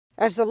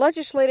As the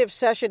legislative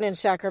session in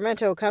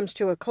Sacramento comes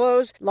to a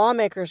close,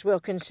 lawmakers will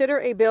consider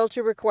a bill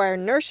to require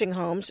nursing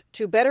homes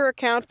to better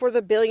account for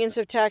the billions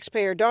of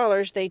taxpayer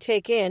dollars they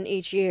take in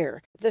each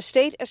year. The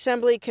State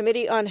Assembly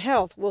Committee on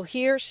Health will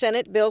hear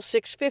Senate Bill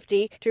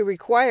 650 to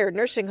require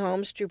nursing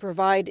homes to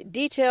provide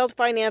detailed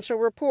financial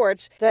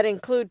reports that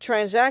include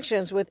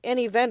transactions with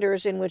any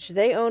vendors in which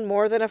they own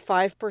more than a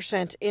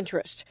 5%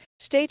 interest.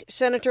 State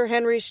Senator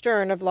Henry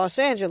Stern of Los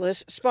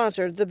Angeles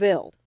sponsored the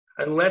bill.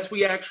 Unless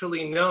we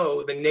actually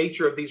know the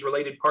nature of these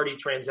related party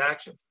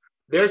transactions,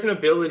 there's an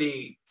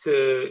ability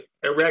to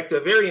erect a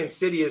very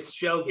insidious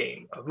shell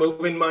game of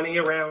moving money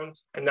around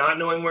and not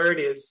knowing where it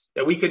is,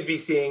 that we could be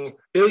seeing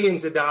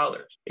billions of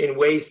dollars in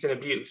waste and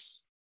abuse.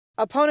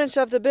 Opponents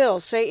of the bill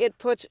say it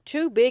puts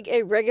too big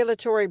a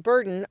regulatory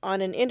burden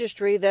on an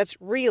industry that's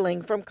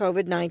reeling from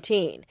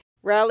COVID-19.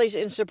 Rallies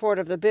in support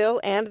of the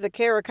bill and the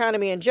care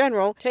economy in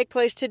general take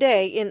place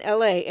today in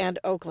L.A. and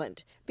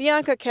Oakland.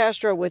 Bianca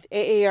Castro with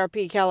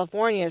AARP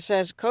California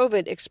says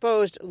COVID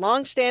exposed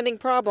long-standing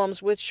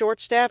problems with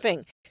short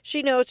staffing.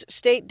 She notes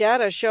state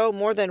data show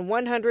more than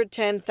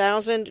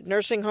 110,000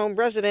 nursing home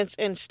residents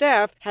and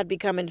staff had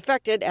become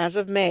infected as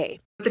of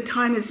May. The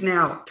time is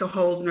now to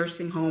hold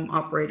nursing home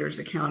operators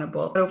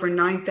accountable. Over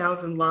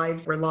 9,000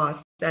 lives were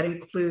lost. That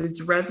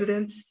includes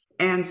residents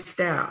and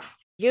staff.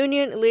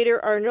 Union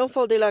leader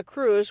Arnulfo de la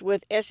Cruz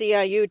with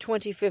SEIU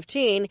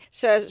 2015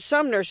 says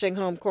some nursing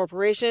home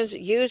corporations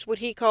use what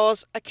he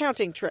calls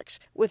accounting tricks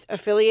with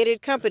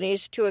affiliated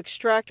companies to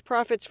extract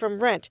profits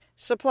from rent,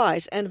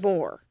 supplies, and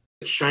more.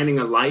 Shining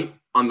a light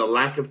on the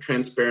lack of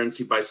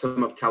transparency by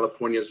some of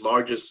California's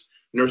largest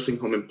nursing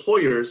home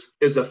employers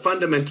is a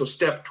fundamental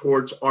step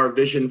towards our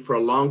vision for a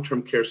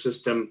long-term care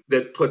system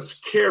that puts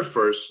care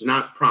first,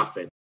 not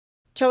profit.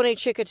 Tony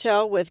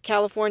Chicotel with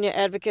California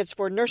Advocates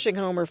for Nursing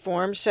Home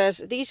Reform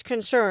says these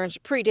concerns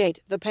predate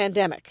the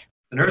pandemic.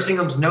 The nursing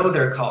homes know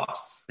their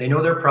costs, they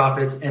know their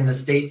profits, and the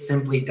state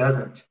simply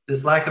doesn't.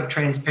 This lack of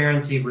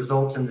transparency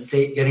results in the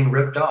state getting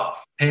ripped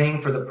off,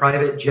 paying for the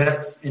private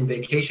jets and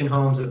vacation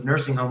homes of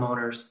nursing home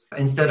owners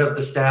instead of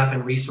the staff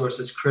and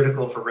resources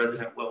critical for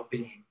resident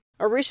well-being.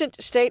 A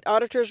recent state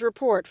auditor's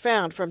report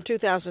found from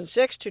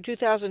 2006 to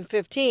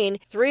 2015,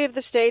 3 of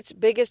the state's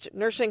biggest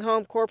nursing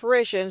home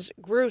corporations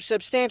grew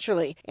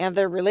substantially, and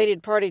their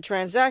related party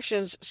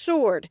transactions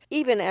soared,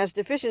 even as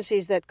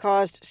deficiencies that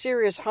caused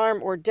serious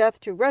harm or death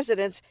to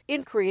residents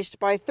increased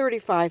by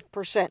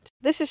 35%.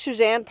 This is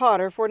Suzanne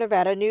Potter for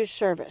Nevada News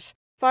Service.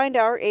 Find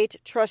our 8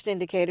 trust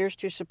indicators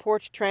to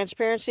support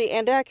transparency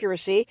and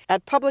accuracy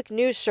at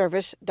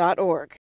publicnewsservice.org.